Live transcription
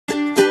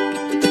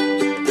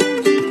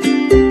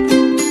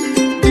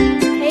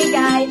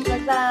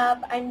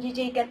I'm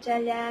GJ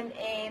Gatchalian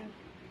and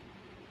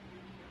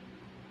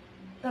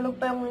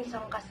tulog pa yung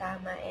isang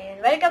kasama.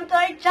 And welcome to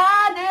our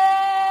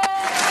channel!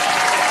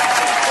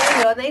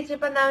 So,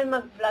 naisipan namin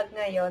mag-vlog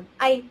ngayon.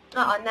 Ay,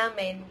 oo,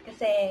 namin.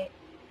 Kasi,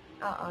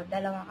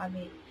 dalawa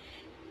kami.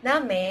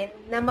 Namin,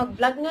 na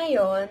mag-vlog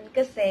ngayon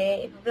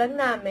kasi i-vlog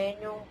namin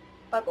yung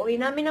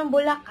pag-uwi namin ng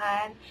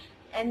Bulacan.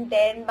 And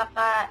then,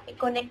 baka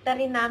i-connecta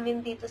rin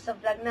namin dito sa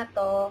vlog na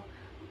to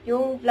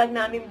yung vlog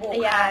namin bukas.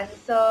 Ayan.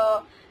 So,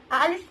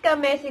 aalis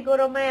kami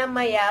siguro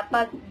maya-maya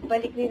pag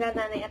balik ni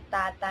nanay at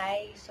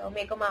tatay. So,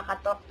 may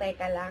kumakatok.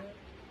 Teka lang.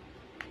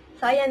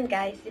 So, ayan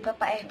guys. Iba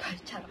pa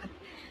charot.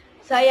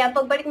 So, ayan.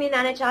 Pagbalik ni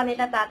nanay at ni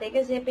tatay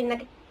kasi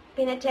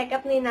pina-check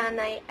up ni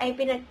nanay, ay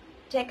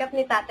pina-check up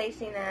ni tatay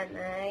si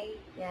nanay.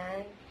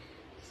 Yan.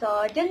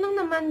 So, dyan lang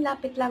naman.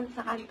 Lapit lang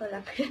sa kanto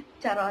lang.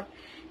 Charot.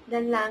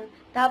 Dyan lang.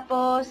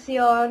 Tapos,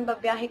 yun,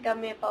 babiyahe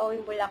kami pa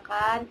uwing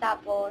Bulacan.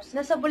 Tapos,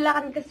 nasa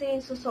Bulacan kasi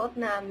yung susuot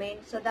namin.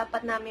 So,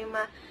 dapat namin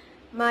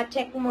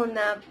ma-check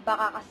muna,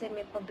 baka kasi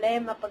may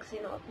problema pag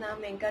sinuot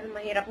namin. Ganun,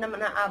 mahirap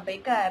naman naabay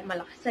ka.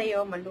 Malaki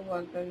sa'yo,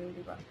 maluwag, ganun, di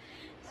ba?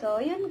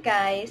 So, yun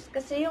guys.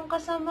 Kasi yung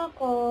kasama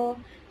ko,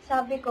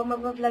 sabi ko,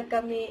 mag-vlog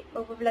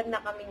na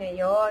kami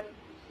ngayon.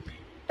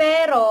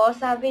 Pero,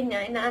 sabi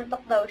niya,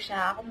 inaantok daw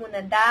siya. Ako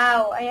muna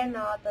daw. Ayan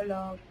o,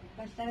 tulog.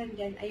 Basta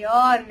nandyan.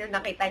 Ayun, yung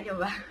nakita niyo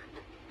ba?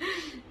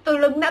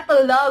 Tulog na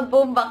tulog,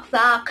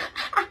 bumbaksak.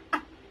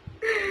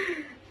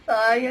 So,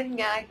 yun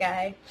nga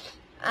guys.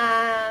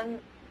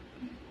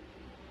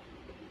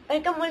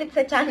 Welcome ulit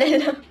sa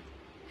channel.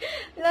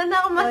 Wala na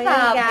akong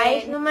masabi.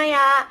 Guys,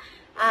 mamaya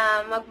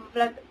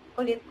mag-vlog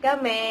ulit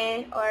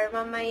kami or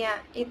mamaya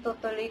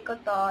itutuloy ko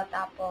to.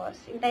 Tapos,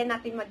 hintayin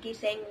natin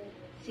magising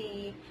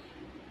si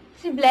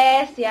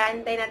Bless. Yan,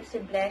 hintayin natin si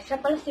Bless. Siya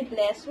pala si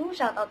Bless.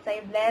 Shoutout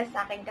sa'yo, Bless.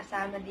 Sa aking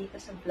kasama dito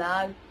sa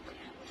vlog.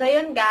 So,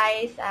 yun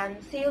guys.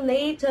 See you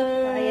later.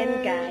 So, ayan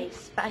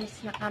guys. Paalis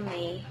na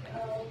kami.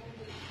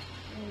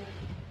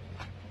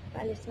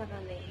 Paalis na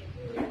kami.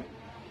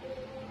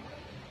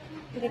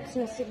 Flex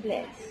na si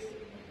Bless.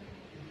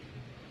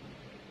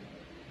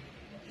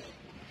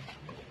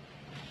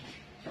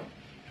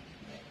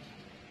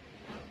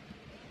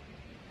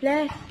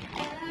 Bless!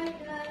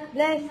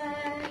 Bless!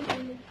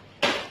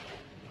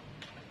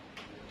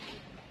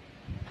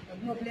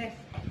 Mo, Bless.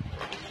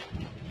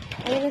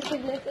 Ayun na si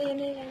Bless. Ayun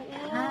na yan.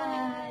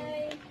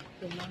 Hi!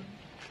 Timang.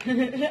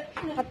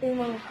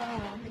 Nakatimang ka.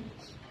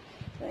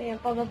 So,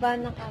 ayan. Pababa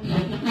na kami.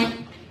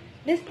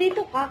 Bless,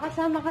 dito ka.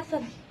 Kasama ka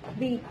sa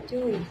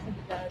video eh. Sa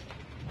vlog.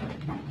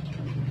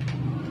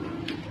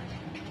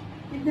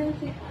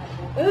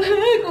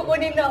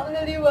 Kukunin na ako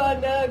ng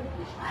liwanag.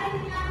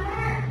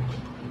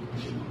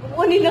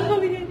 Kukunin na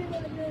kami ng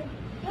liwanag.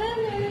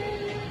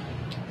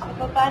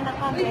 Pababa na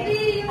kami.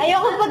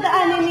 Ayoko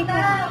pagdaanin ni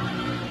ka.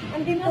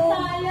 Andito.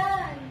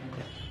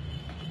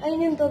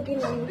 Ayun yung doggy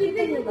na.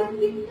 Kita niyo ba?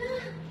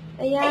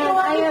 Ayan.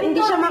 Ayun. Hindi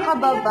siya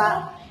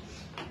makababa.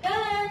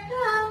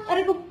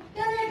 Aray ko.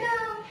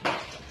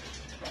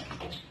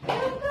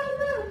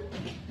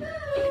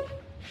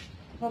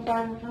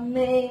 Baba na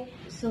kami.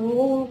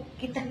 So,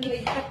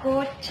 kita-kita sa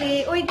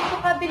kotse. Uy, dito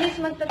ka,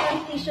 bilis.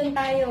 Magta-transition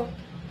tayo.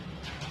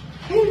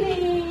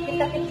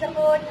 Kita-kita sa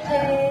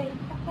kotse.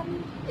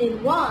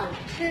 In 1,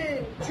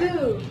 2,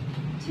 2,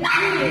 3.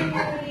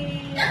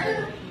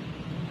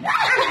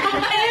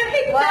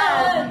 Epic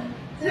 1,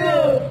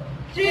 2,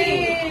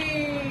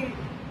 3.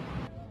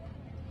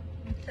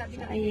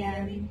 So,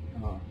 ayan.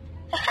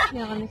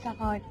 Yan kami sa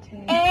kotse.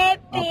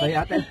 Epic! Okay,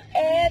 ate.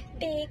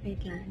 Epic!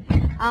 Wait lang.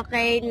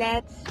 Okay,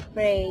 let's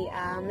pray.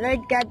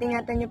 Lord God,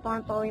 ingatan niyo po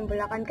ang pauwing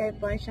Bulacan. Kayo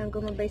po ang siyang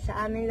gumabay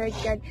sa amin. Lord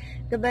God,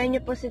 gabayan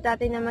niyo po si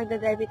tatay na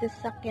magdadrive ito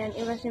sa sakyan.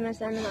 Iwas niyo man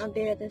sana mga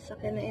birat sa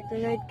sakyan na ito,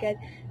 Lord God.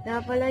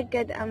 Lord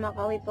God,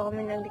 makauwi po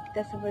kami ng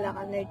ligtas sa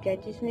Bulacan, Lord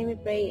God. Jesus name we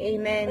pray.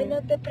 Amen. Ay,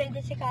 nagpe-pray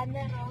din si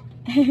Kana, no?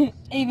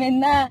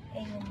 Amen na.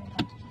 Amen na.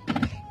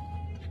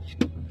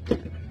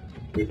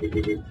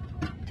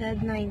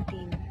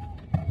 12:19.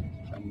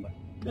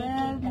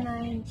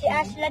 12:19. Si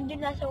Aslan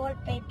yun nasa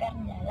wallpaper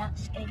niya. Lock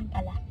screen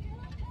pala.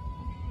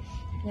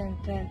 Yan,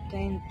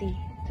 12:20.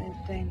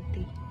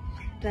 12:20.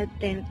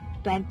 12:10.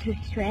 20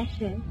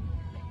 expression.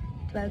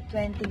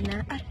 12:20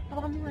 na. Ay,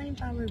 hawakan mo nga yung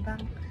power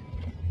bank.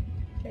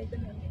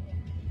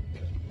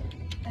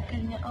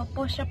 Tagal niya.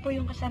 Opo, siya po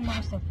yung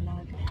kasama ko sa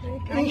vlog.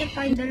 Ay,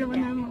 tayo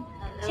dalawa naman.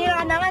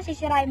 Sira na nga,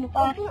 sisirain mo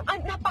pa. Opo,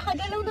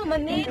 napakagalaw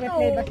naman nito.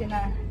 ba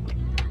sila?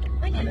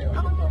 Ay,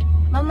 ako to.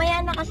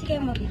 Mamaya na kasi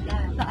kayo mabita.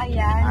 So,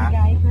 ayan,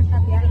 guys.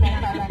 Nasabihan na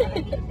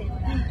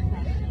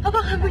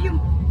hawakan mo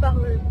yung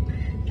power.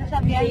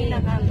 Nasabihan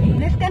na kami.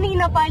 Nes,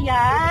 kanina pa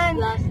yan.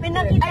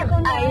 Pinakita ko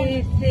na.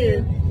 Ay,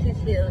 Sisil.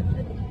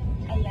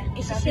 Ayan.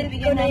 Isisil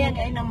ko na yan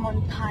ay ng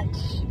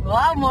montage.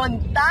 Wow,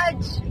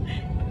 montage!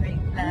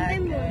 Wait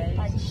lang,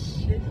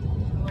 guys.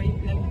 Wait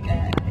lang,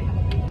 guys.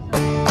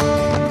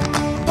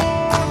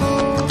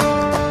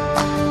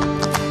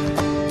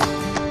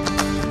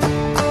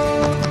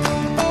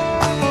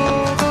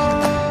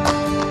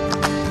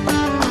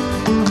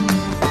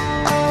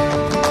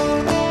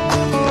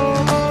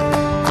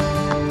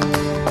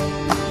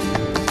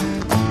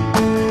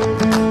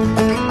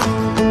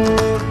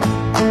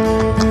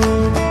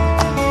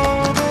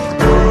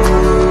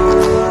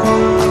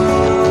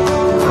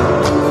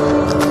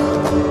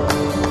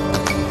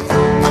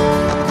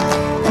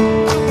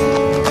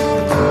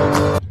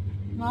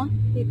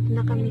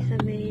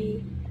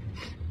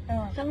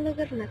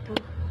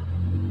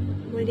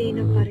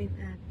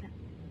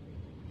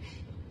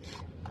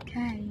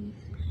 Guys,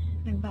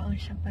 nagbaon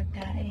siyang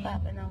pagkain.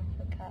 Nagbaon ng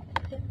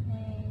pagkain.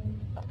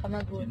 Baka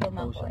magutom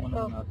ako Pausa mo eh.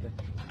 lang natin.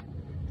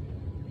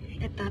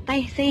 Ito,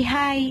 tay, say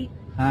hi.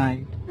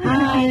 Hi.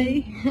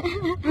 Hi.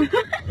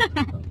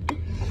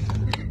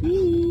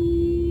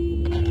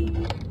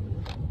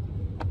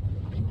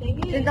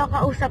 Sino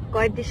kausap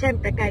ko? Di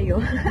syempre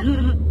kayo.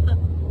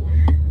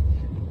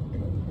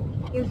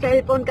 Yung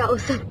cellphone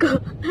kausap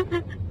ko.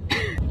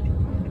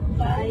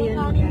 So,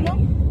 ayun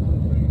guys.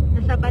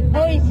 Nasa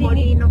bandang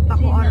Molinong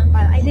Bacoor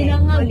pala. Ay, hindi.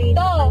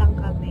 Molino pa lang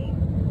kami.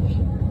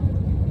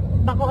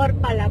 Bacoor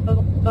pala.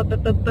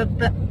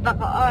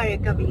 Bacoor,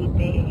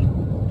 Cavite.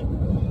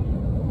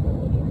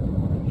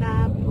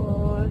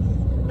 Tapos,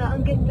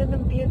 ang ganda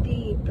ng view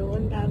dito.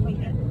 Ang dami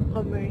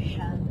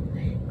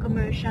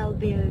commercial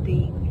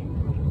building.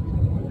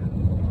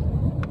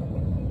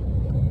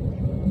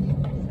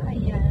 So,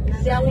 ayan.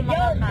 Kasi ako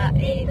makakain.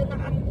 Dito na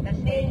kami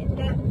kasi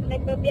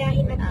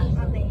nagbabiyahe na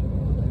kami.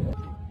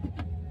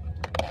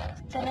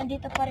 So,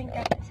 nandito pa rin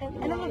kami.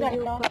 Ano lugar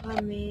to? Pa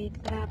kami.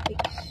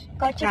 Tropics.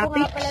 Kotse ko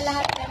nga pala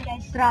lahat yan,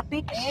 guys.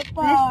 Tropics?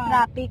 Epo. Yes,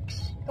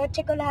 tropics.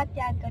 Kotse ko lahat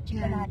yan. Kotse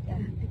ko lahat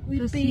yan.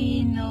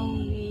 Tocino.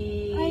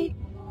 Ay,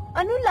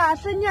 ano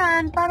lasa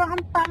niyan? Parang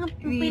ang pangit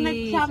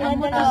pinagsama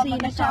mo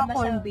tocino sa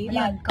corned beef.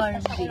 Yan,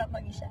 corned beef.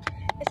 Mag-isa.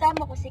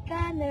 Kasama ko si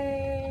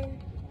Canner.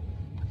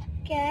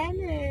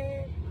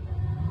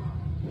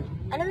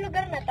 Anong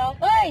lugar na to?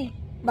 Hoy!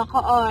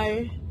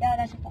 Bacoor. Yan,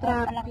 nasa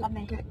Bacoor pa lang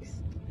kami.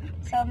 Guys.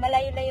 So,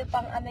 malayo-layo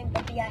pang aming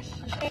pabiyahe.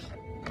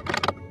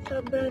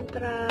 Sobrang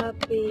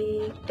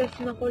traffic. Tapos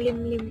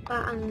makulimlim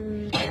pa ang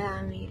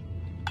langit.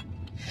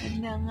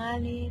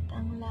 Nagngangalit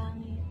ang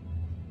langit.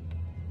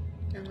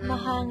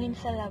 Mahangin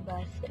sa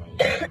labas.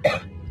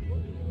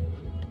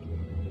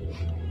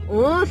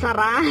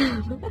 Sarap!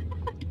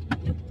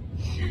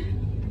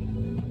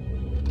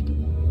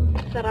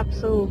 Sarap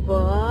subo.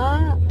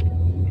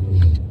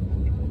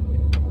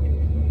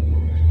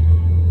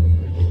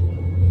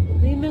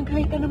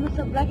 Nag-hi ka naman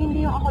sa vlog,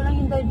 hindi yung ako lang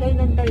yung daldal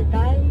ng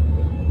daldal.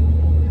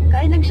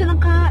 Kain lang siya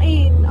ng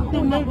kain. Ako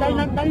yung daldal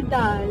ng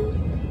daldal.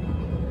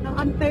 Ang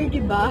unfair,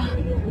 diba?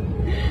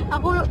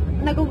 Ako,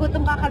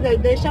 nagugutom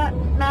kakadaldal siya,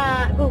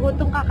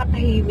 nagugutom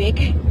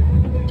kakatahimik.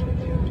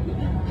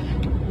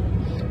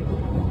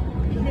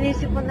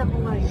 Sinisipon ako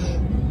ngayon.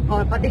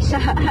 Pati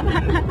siya.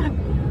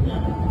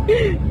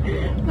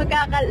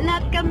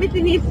 Lahat kami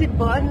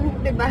sinisipon,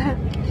 diba?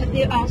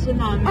 Pati yung aso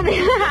namin.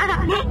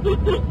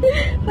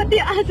 Pati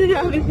yung aso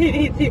namin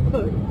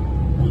sinisipon.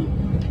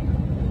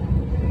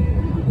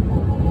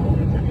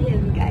 So,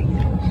 ayan guys.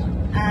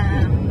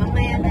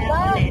 Mamaya na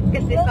ulit.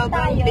 Kasi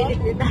sobrang bilis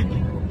nila.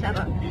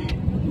 Charot.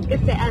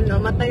 Kasi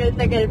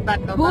matagal-tagal pa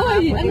to.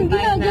 Hoy, anong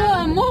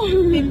ginagawa mo?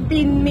 15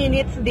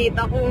 minutes dito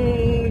kung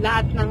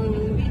lahat ng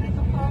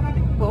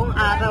buong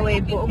araw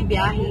buong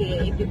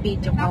biyahe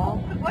ipipidyo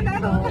ko.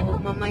 So,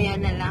 mamaya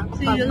na lang.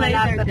 Pag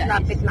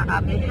malapit-lapit na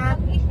kami.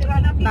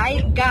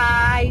 Bye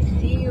guys!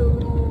 See you!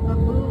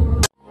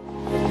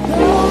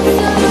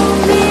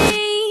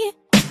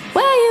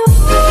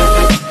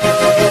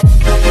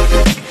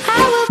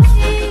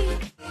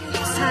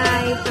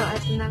 Hi! So,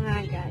 at na nga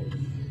guys.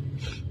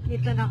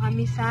 Dito na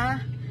kami sa...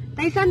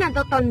 Tayo saan na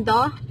to?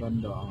 Tondo?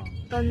 Tondo.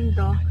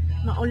 Tondo.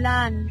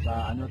 Maulan.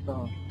 Sa ano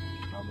to?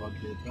 Tawag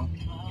dito?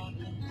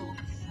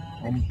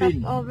 Ongpin.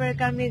 Stop over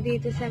kami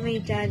dito sa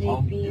may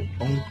Jollibee.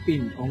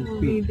 Ongpin.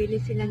 Bibili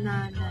sila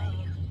nanay.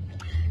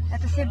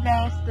 Ito si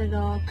Bless,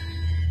 tulog.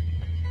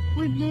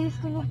 Uy, Bless,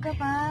 tulog ka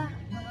pa.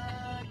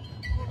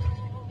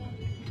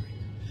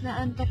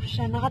 Naantok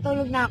siya.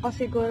 Nakatulog na ako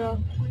siguro.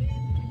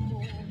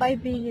 5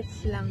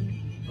 minutes lang.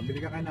 Pabili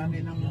ka kay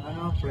namin ng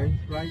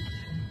french fries.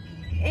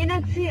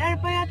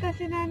 Nag-CR pa yata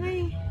si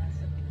nanay.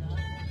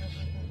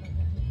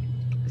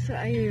 So,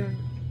 ayun.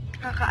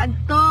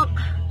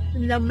 Kakaantok.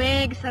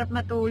 Lamig, sarap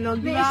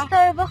matulog. May Diba?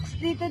 Starbucks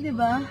dito, di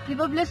ba? Di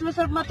ba, Bless,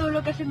 masarap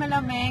matulog kasi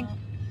malamig?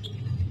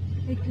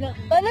 Wait lang.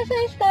 Paano sa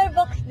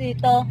Starbucks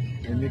dito?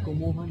 May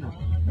kumuha na.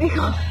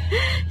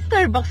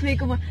 Starbucks may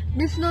kuma.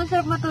 Bless, no,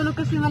 sarap matulog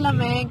kasi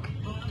malamig.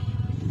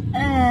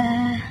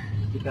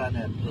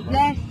 Ikanan.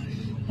 Bless.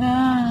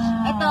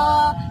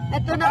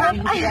 Ito na.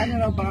 Ano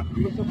lang baka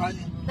gusto ka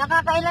niya?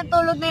 Nakakailan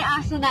tulog na yung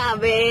aso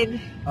namin.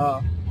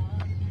 Oo.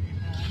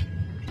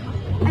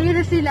 Ayun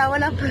na sila,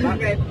 wala pa.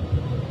 Bakit?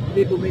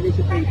 Hindi bumili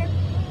si Faith.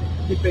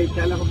 Si Faith,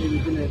 kala ko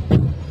bibili.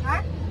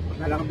 Ha?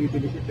 Kala ko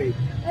bibili si Faith.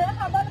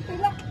 Haba na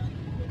sila.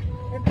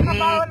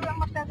 Bawal lang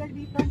magtagal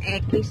dito.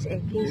 X.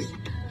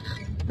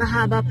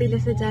 Mahaba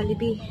pila sa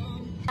Jollibee.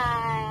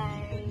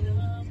 Hi.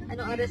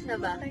 Anong oras na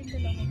ba?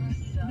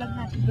 Vlog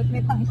natin. Ba't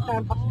may pang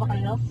Starbucks ba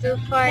kayo?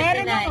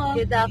 2:49.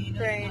 Good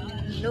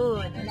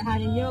afternoon.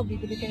 Alahanin nyo,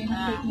 bibili kayo ng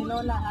cake ni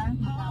Lola, ha?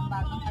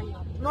 Magkakabagang kayo.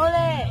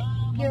 Mole!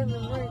 Good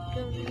morning.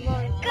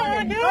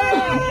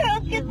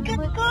 Ang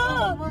kit-kit ko!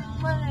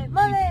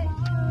 Mole!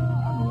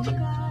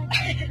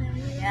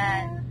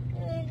 Yan.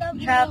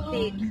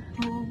 Traffic.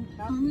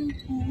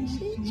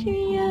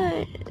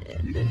 Yan.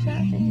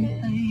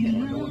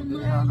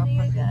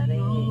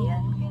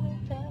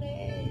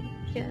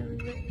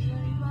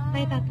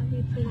 May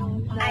tatawid sila.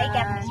 I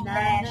got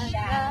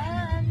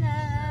special.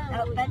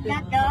 Open the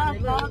door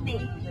for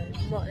me.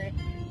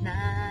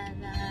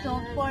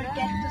 Don't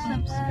forget to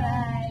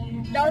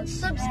subscribe. Don't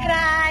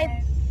subscribe.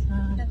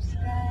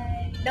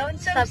 Don't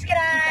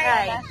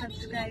subscribe.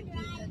 Subscribe.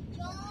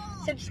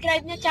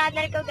 Subscribe na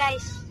channel ko,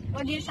 guys.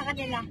 Huwag yun sa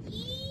kanila.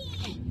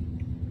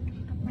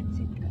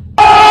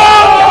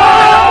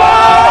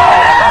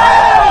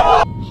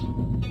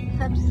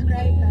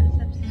 Subscribe.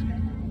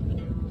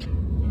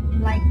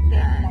 Like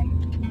that.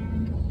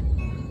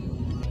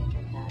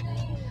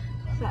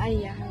 So,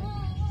 ayan.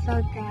 So,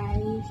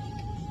 guys.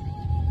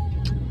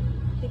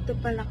 Ito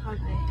pala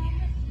kami.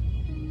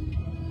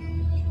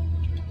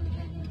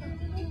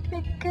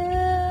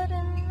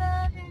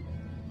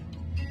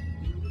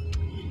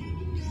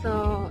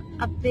 So,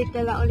 update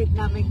na lang ulit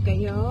namin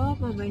kayo.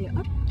 Mamaya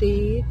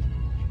update.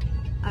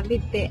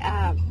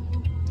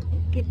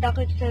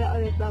 Kita-kita na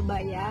ulit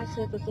mamaya.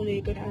 So,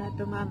 tutuloy ko na lang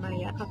ito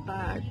mamaya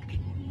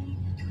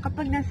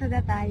kapag nasa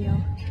na tayo.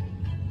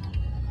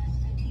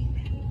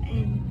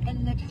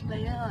 And next ba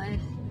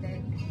yun?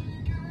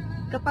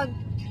 Kapag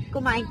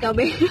kumain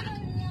kami.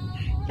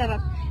 Sarap.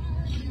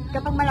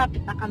 Kapag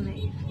malapit na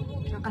kami.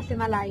 Kasi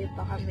malayo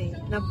pa kami.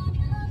 Na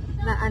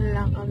ano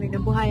lang kami.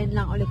 Nabuhayan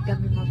lang ulit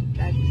kami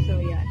mag-vlog. So,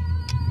 yan.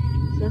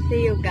 So,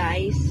 see you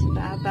guys.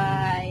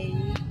 Bye-bye.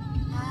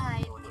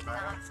 Hi, dito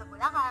na kami sa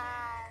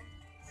Bulacan.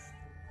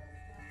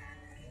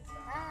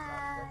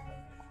 Hi.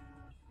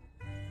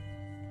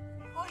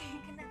 Uy,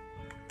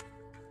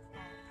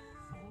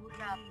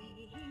 grabe.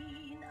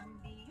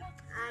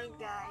 Hi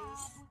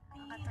guys.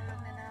 Nakatulog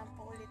na naman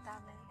po ulit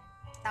kami.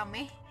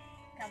 Tami?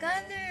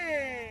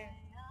 Color!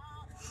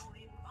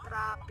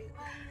 Traffic.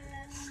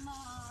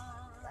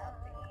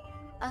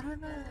 Ano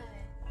na?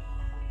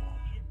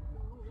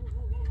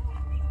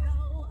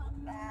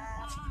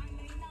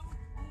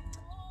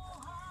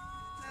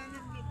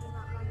 Nandito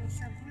na kami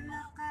sa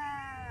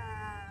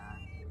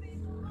Bulacan.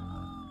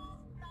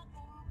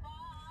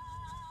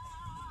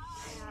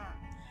 Ayan.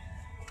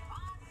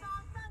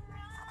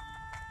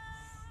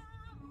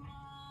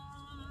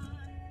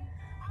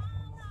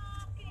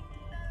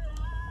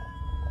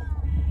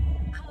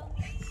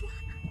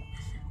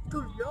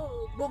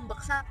 Tulog.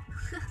 Bumbaksak.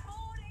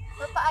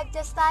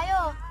 Mapa-adjust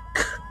tayo.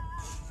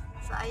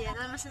 So, ayan.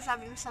 Ano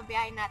masasabi mo sa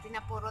biyahe natin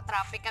na puro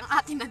traffic ang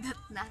atin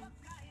nadatnan?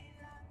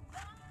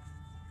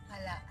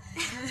 Wala.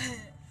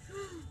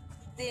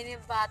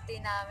 Dinibati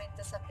namin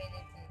to sa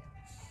Pilipinas.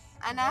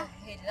 Ano?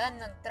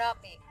 Dahilan ng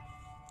traffic.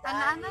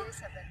 Ano?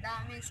 Sa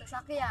daming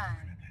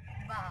sasakyan.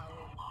 Baw.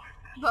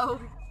 Bow.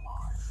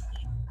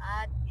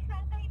 At,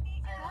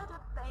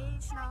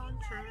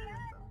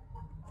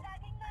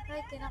 Ay,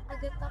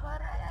 kinakagat ako.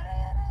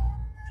 Aray.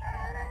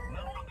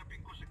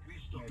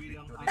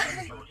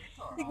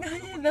 Tignan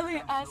niyo daw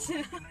yung aso.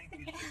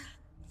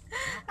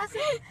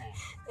 Kasi,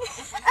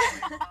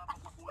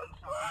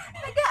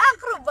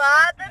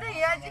 nag-acrobat. Ano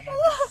yan?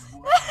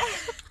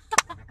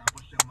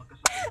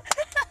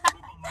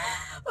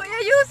 Uy,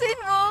 ayusin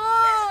mo!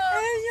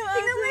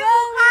 Tignan mo yung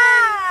mukha!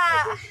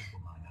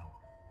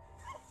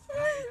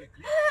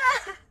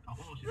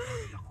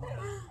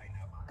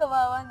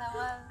 Kawawa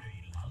naman.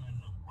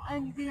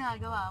 Ang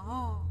ginagawa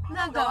mo?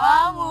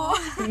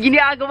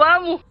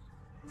 ginagawa mo!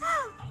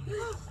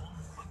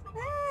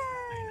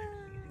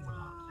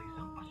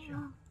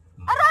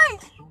 Aray!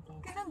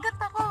 Kinanggat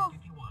ako.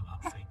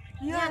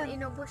 Yan,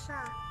 inubo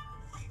siya.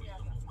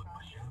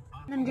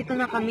 Nandito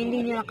na kami,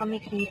 hindi nyo na kami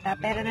kita,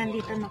 pero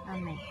nandito na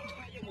kami.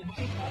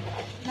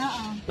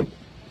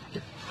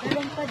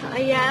 Meron pa doon.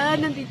 Ayan,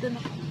 nandito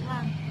na kami.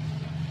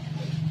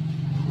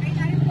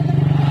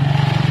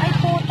 Ay,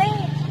 puti!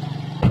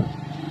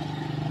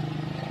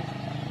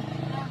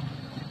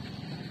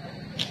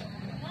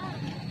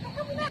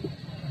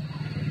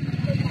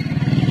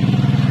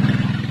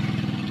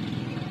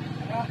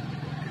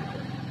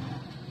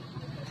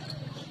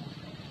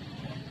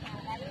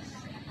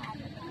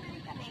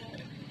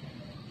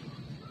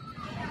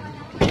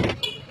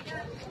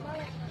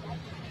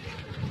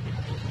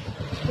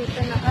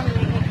 Dito na kami.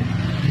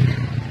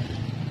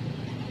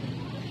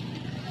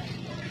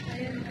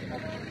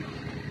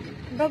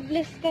 God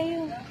bless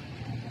kayo.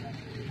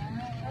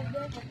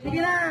 Sige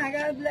na,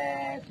 God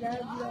bless,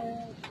 God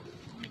bless.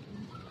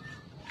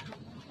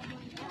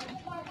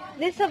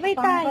 Let's sabay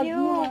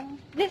tayo.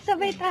 Let's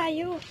sabay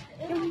tayo.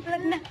 Yung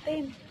vlog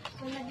natin.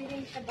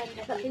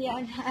 So,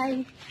 ayan,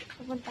 ay.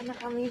 Pupunta na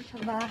kami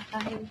sa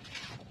bahay.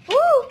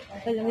 Woo!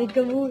 Palamig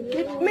ka muna.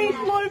 May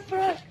small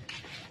frog.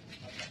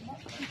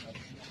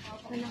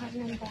 Manakad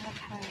ng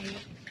bahay.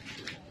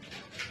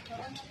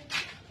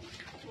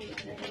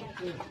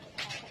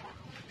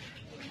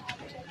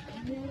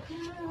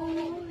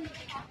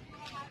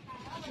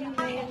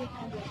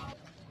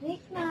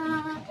 Next na.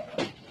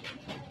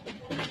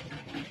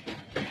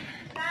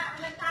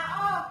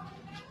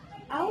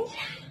 Ay.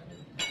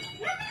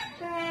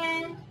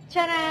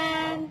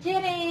 Charan!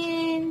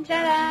 Jirin!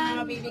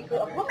 Charan! Baby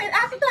ko. Oh, may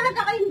aso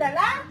talaga kayong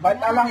dala?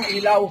 Ba't alang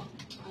ilaw?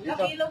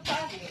 Ilaw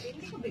pa.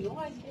 Hindi ko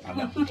biluhan.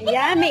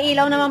 Yeah, may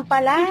ilaw naman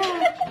pala.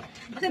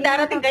 Kasi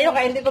darating kayo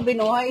kaya hindi ko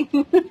binuhay.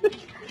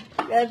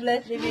 God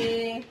bless,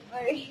 baby.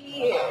 We're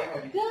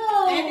here. Go!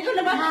 Hindi ko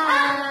na ba?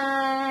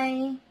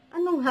 Hi!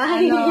 Anong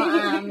hi?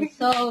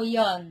 So,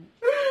 yon.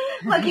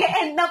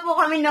 Mag-e-end na po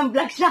kami ng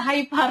vlog sa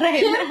hi pa rin.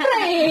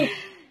 Siyempre!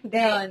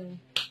 Yun.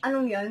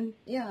 Anong yun?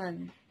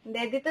 Yun.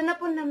 Hindi, dito na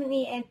po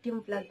namin i-end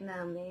yung vlog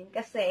namin.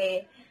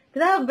 Kasi,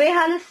 grabe,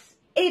 halos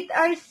 8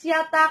 hours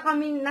yata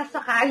kami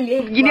nasa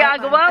kalye.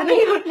 Ginagawa mo? Ano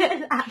yun?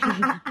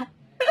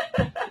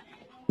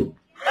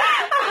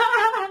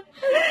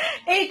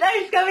 8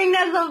 hours kami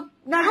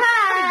na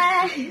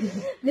hi!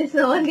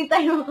 So, hindi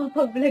tayo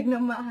makapag-vlog na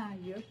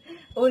maayos.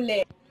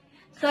 Uli.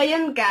 So,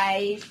 yun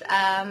guys,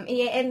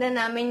 i-end na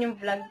namin yung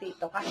vlog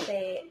dito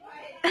kasi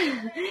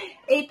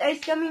 8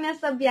 hours kami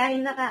nasa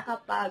biyahe,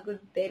 nakakapagod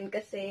din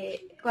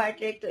kasi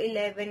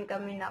 10:45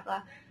 kami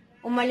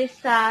umalis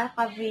sa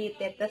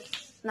Cavite,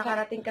 tapos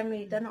nakarating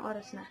kami dito. Anong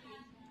oras na?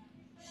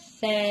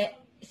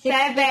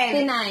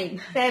 6:59.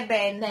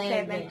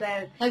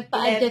 7:12.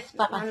 Nagpa-adjust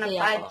pa kasi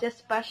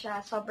Nagpa-adjust pa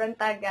siya. Sobrang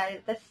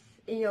tagal. Tapos,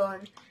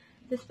 yun.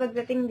 Tapos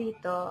pagdating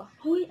dito,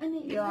 Huy,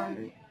 ano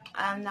yun,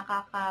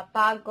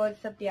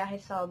 nakakapagod sa biyahe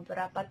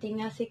sobra. Pati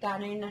nga si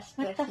Connor na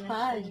stress What the na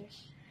fudge?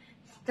 siya.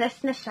 Stress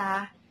na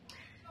siya.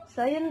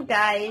 So, yun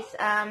guys,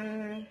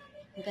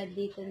 Hanggang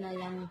dito na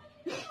lang.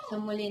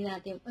 Sumuli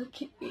natin.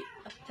 Okay.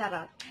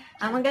 charot.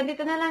 Hanggang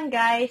dito na lang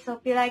guys.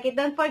 Hope you like it.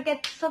 Don't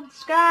forget to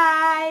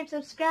subscribe,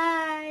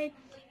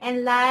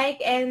 and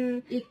like,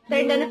 and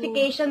turn the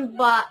notification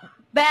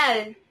bell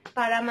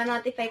para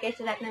ma-notify kayo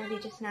sa lahat ng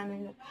videos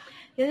namin.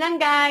 Yun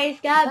lang guys.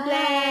 God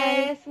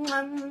bless.